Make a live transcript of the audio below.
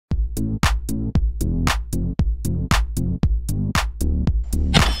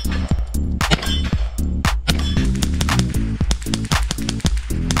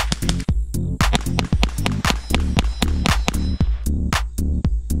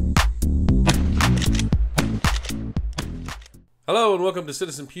Hello and welcome to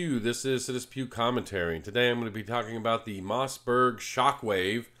Citizen Pew. This is Citizen Pew Commentary. Today I'm going to be talking about the Mossberg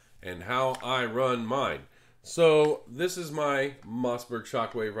Shockwave and how I run mine. So this is my Mossberg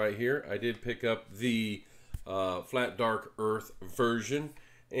Shockwave right here. I did pick up the flat dark earth version,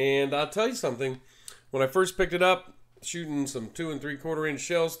 and I'll tell you something. When I first picked it up, shooting some 2 3/4 inch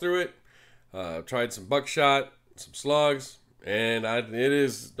shells through it, tried some buckshot, some slugs, and it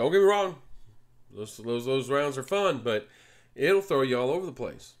is, don't get me wrong, those rounds are fun, but it'll throw you all over the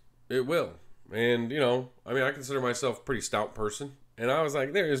place. It will. And, you know, I mean, I consider myself a pretty stout person. And I was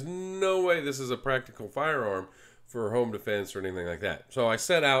like, there is no way this is a practical firearm for home defense or anything like that. So I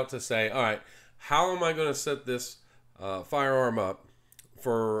set out to say, all right, how am I going to set this firearm up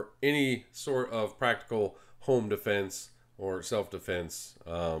for any sort of practical home defense or self-defense,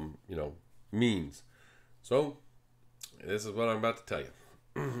 means? So this is what I'm about to tell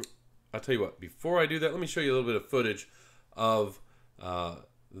you. I'll tell you what, before I do that, let me show you a little bit of footage of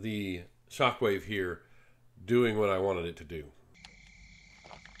the Shockwave here doing what I wanted it to do.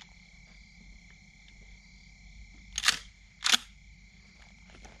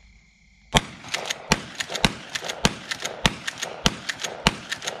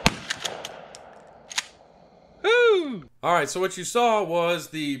 Woo! Alright, so what you saw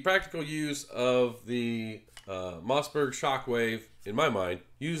was the practical use of the Mossberg Shockwave, in my mind,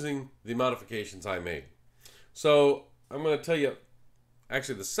 using the modifications I made. So I'm going to tell you,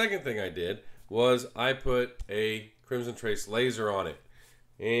 actually the second thing I did was I put a Crimson Trace laser on it.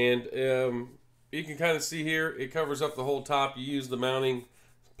 And you can kind of see here, it covers up the whole top. You use the mounting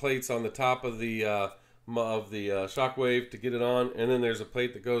plates on the top of the Shockwave to get it on. And then there's a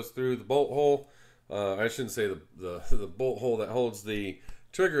plate that goes through the bolt hole. I shouldn't say the bolt hole that holds the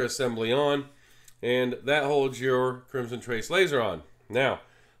trigger assembly on. And that holds your Crimson Trace laser on. Now,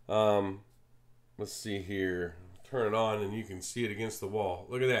 let's see here. Turn it on and you can see it against the wall.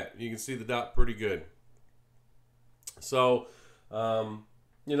 Look at that. You can see the dot pretty good. So,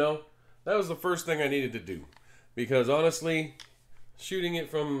 you know, that was the first thing I needed to do. Because honestly, shooting it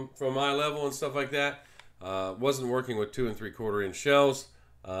from eye level and stuff like that wasn't working with 2 3/4 inch shells.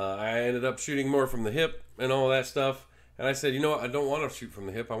 I ended up shooting more from the hip and all that stuff. And I said, you know what? I don't want to shoot from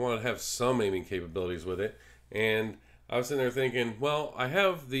the hip. I want to have some aiming capabilities with it. And I was sitting there thinking, well, I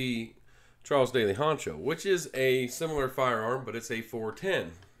have the Charles Daly Honcho, which is a similar firearm, but it's a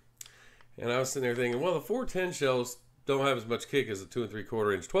 410. And I was sitting there thinking, well, the 410 shells don't have as much kick as the 2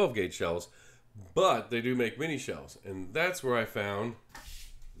 3/4 inch 12 gauge shells, but they do make mini shells. And that's where I found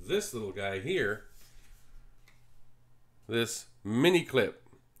this little guy here, this mini clip.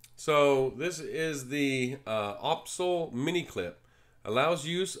 So this is the Opsol mini clip. Allows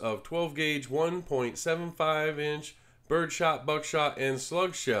use of 12 gauge 1.75 inch birdshot, buckshot, and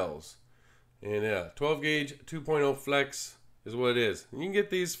slug shells. And yeah, 12 gauge 2.0 flex is what it is. You can get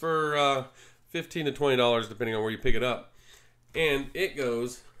these for $15 to $20 depending on where you pick it up. And it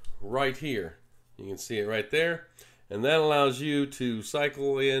goes right here. You can see it right there. And that allows you to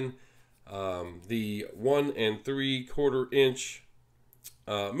cycle in the 1 3/4 inch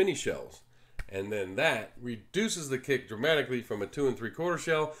mini shells. And then that reduces the kick dramatically from a 2 3/4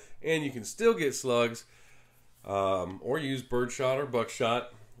 shell. And you can still get slugs or use birdshot or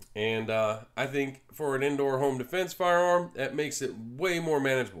buckshot. And I think for an indoor home defense firearm, that makes it way more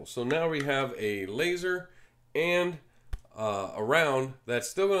manageable. So now we have a laser and a round that's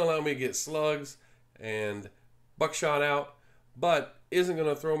still going to allow me to get slugs and buckshot out, but isn't going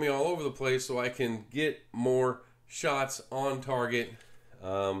to throw me all over the place, so I can get more shots on target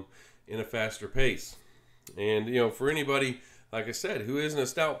in a faster pace. And, you know, for anybody, like I said, who isn't a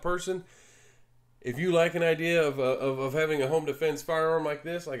stout person, if you like an idea of having a home defense firearm like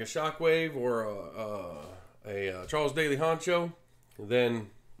this, like a Shockwave or a Charles Daly Honcho,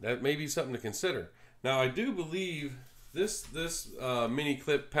 then that may be something to consider. Now, I do believe this mini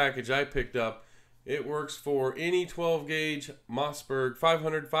clip package I picked up, it works for any 12 gauge Mossberg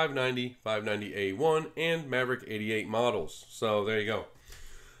 500, 590, 590A1, and Maverick 88 models. So there you go.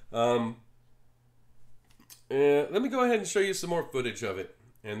 Let me go ahead and show you some more footage of it,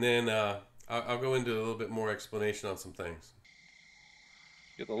 and then I'll go into a little bit more explanation on some things.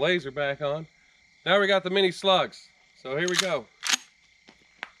 Get the laser back on. Now we got the mini slugs. So here we go.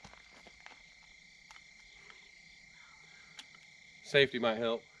 Safety might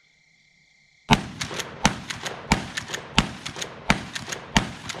help.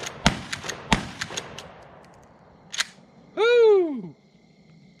 Woo!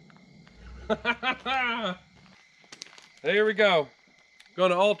 There we go.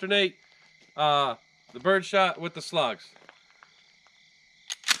 Going to alternate the birdshot with the slugs.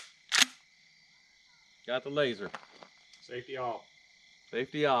 Got the laser. Safety off.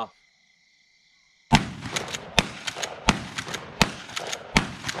 Safety off.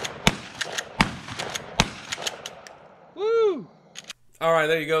 Woo! All right,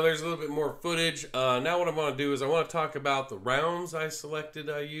 there you go. There's a little bit more footage. Now what I want to do is I want to talk about the rounds I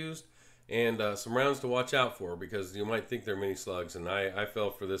used, and some rounds to watch out for, because you might think they're mini slugs, and I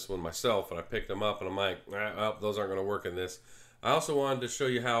fell for this one myself, and I picked them up, and I'm like, oh, those aren't going to work in this. I also wanted to show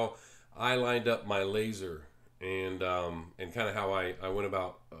you how I lined up my laser, and kind of how I went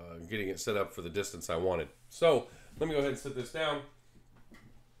about getting it set up for the distance I wanted. So let me go ahead and set this down.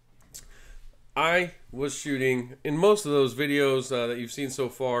 I was shooting, in most of those videos that you've seen so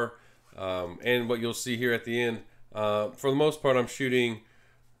far, and what you'll see here at the end, for the most part I'm shooting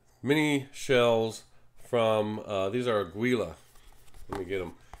mini shells from, these are Aguila. Let me get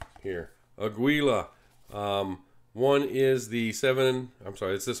them here. Aguila. One is the it's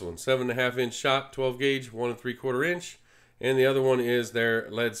this one, 7.5 inch shot, 12 gauge, 1 3/4 inch. And the other one is their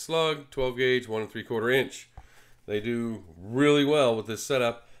lead slug, 12 gauge, 1 3/4 inch. They do really well with this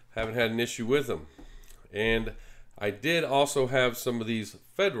setup. Haven't had an issue with them. And I did also have some of these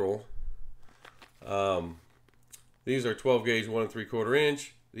Federal. These are 12 gauge, 1 3/4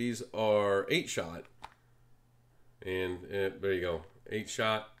 inch. These are 8 shot. And there you go, 8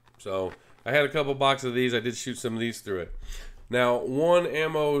 shot. So I had a couple boxes of these. I did shoot some of these through it. Now, one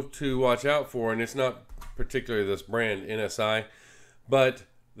ammo to watch out for, and it's not particularly this brand, NSI, but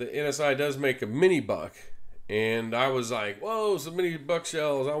the NSI does make a mini buck. And I was like, whoa, some mini buck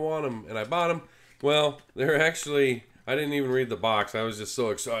shells, I want them. And I bought them. Well, they're actually, I didn't even read the box. I was just so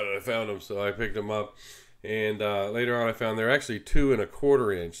excited I found them, so I picked them up. And later on I found they're actually 2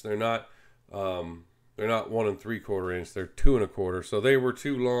 1/4 inch. They're not 1 3/4 inch. They're 2 1/4. So they were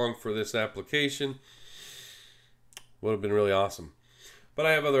too long for this application. Would have been really awesome. But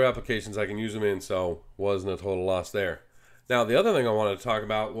I have other applications I can use them in, so wasn't a total loss there. Now, the other thing I wanted to talk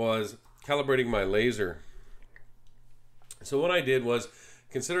about was calibrating my laser. So what I did was,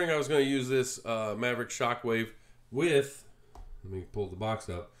 considering I was going to use this Mossberg Shockwave with, let me pull the box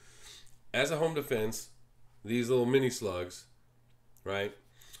up, as a home defense, these little mini slugs, right?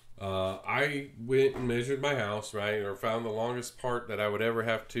 I went and measured my house, right, or found the longest part that I would ever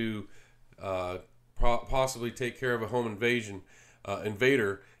have to possibly take care of a home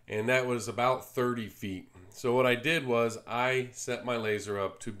invader, and that was about 30 feet. So what I did was I set my laser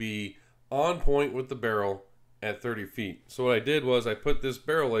up to be on point with the barrel at 30 feet. So what I did was I put this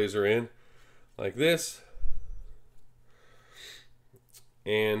barrel laser in like this,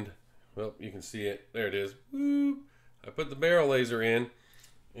 and well, you can see it, there it is. Woo! I put the barrel laser in,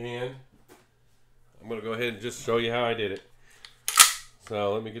 and I'm gonna go ahead and just show you how I did it.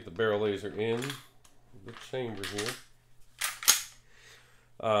 So let me get the barrel laser in the chamber here.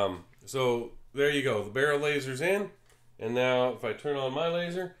 So there you go, the barrel laser's in, and now if I turn on my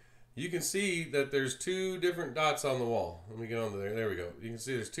laser, you can see that there's 2 different dots on the wall. Let me get on there. There we go. You can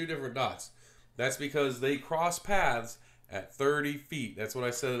see there's 2 different dots. That's because they cross paths at 30 feet. That's what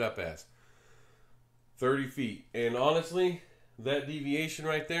I set it up as. 30 feet. And honestly, that deviation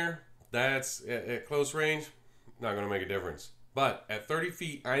right there, that's at close range, not going to make a difference. But at 30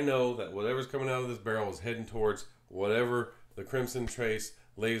 feet, I know that whatever's coming out of this barrel is heading towards whatever the Crimson Trace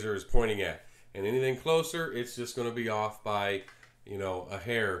laser is pointing at. And anything closer, it's just going to be off by, you know, a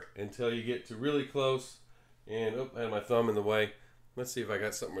hair, until you get to really close. And oh, I had my thumb in the way. Let's see if I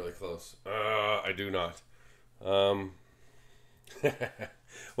got something really close. I do not.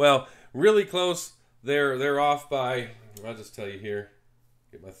 Well, really close. They're off by, I'll just tell you here.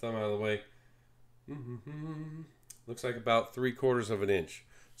 Get my thumb out of the way. Looks like about 3/4 of an inch.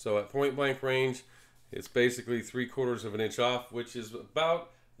 So at point blank range, it's basically 3/4 of an inch off, which is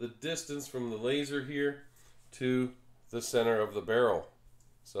about the distance from the laser here to the center of the barrel.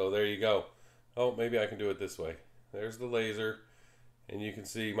 So there you go. Oh, maybe I can do it this way. There's the laser, and you can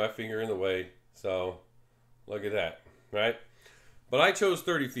see my finger in the way. So look at that, right? But I chose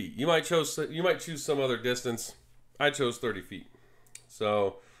 30 feet. You might choose some other distance. I chose 30 feet.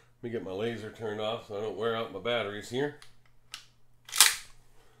 So let me get my laser turned off so I don't wear out my batteries here.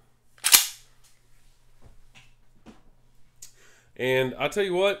 And I'll tell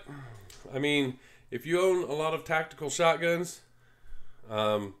you what, I mean, if you own a lot of tactical shotguns,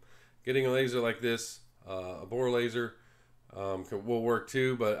 getting a laser like this, a bore laser, will work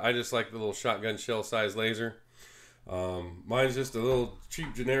too, but I just like the little shotgun shell size laser. Mine's just a little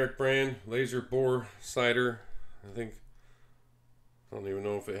cheap generic brand, laser bore sighter. I don't even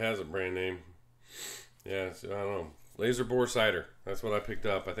know if it has a brand name. Yeah, I don't know. Laser bore sighter. That's what I picked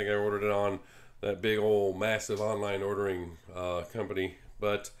up. I think I ordered it on that big old massive online ordering company,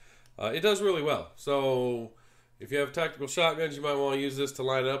 but it does really well. So If you have tactical shotguns, you might want to use this to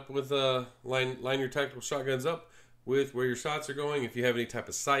line up with line your tactical shotguns up with where your shots are going. If you have any type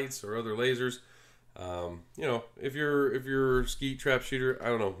of sights or other lasers, you know, if you're skeet trap shooter, I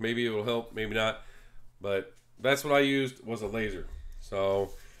don't know, maybe it will help, maybe not. But that's what I used, was a laser.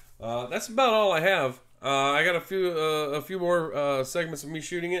 So that's about all I have. I got a few more segments of me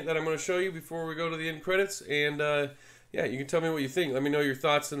shooting it that I'm going to show you before we go to the end credits. And yeah, you can tell me what you think. Let me know your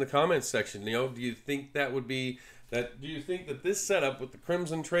thoughts in the comments section. You know, do you think that would be that? Do you think that this setup with the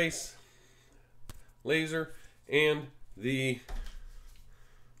Crimson Trace laser and the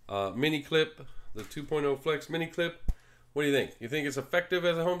mini clip, the 2.0 Flex mini clip, what do you think? You think it's effective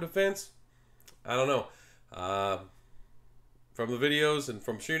as a home defense? I don't know. From the videos and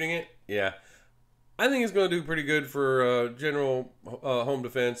from shooting it, yeah, I think it's going to do pretty good for general home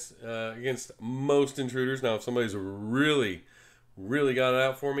defense against most intruders. Now, if somebody's really got it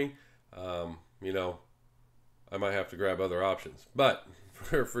out for me, you know, I might have to grab other options. But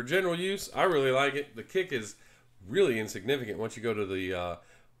for general use, I really like it. The kick is really insignificant once you go to the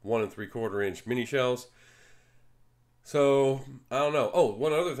 1 3/4 inch mini shells. So I don't know. Oh,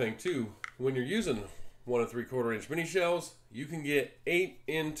 one other thing too. When you're using 1 3/4 inch mini shells, you can get 8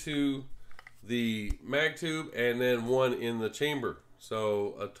 into the mag tube and then 1 in the chamber.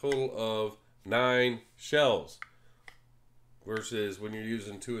 So a total of 9 shells. Versus when you're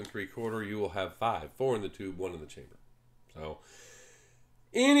using 2 3/4, you will have 5. 4 in the tube, 1 in the chamber. So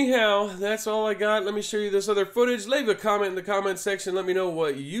anyhow, that's all I got. Let me show you this other footage. Leave a comment in the comment section. Let me know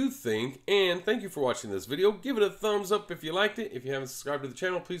what you think. And thank you for watching this video. Give it a thumbs up if you liked it. If you haven't subscribed to the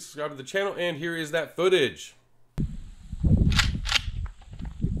channel, please subscribe to the channel. And here is that footage.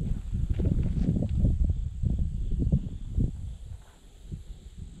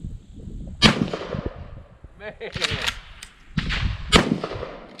 Man.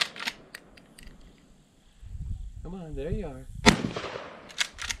 Come on, there you are.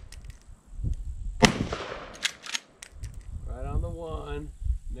 Right on the 1,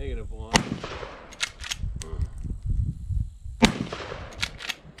 -1.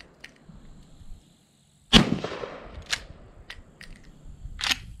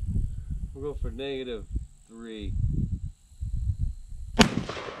 We'll go for -3.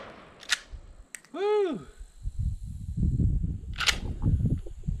 Woo!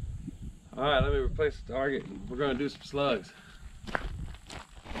 Alright, let me replace the target. We're going to do some slugs.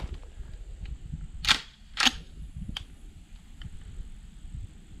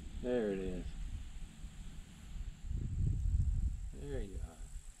 There it is. There you are.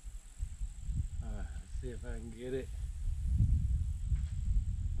 Alright, let's see if I can get it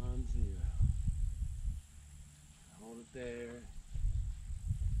on 0. Hold it there.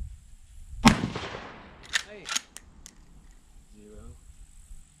 Hey! 0.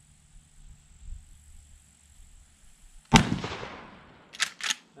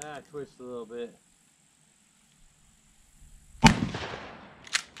 Twist a little bit.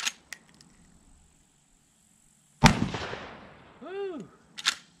 Woo!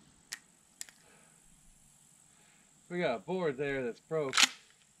 We got a board there that's broke.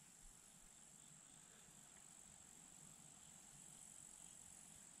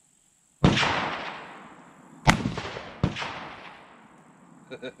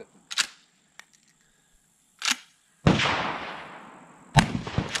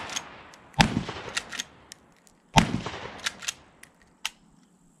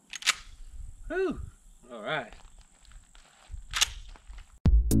 Whew. All right.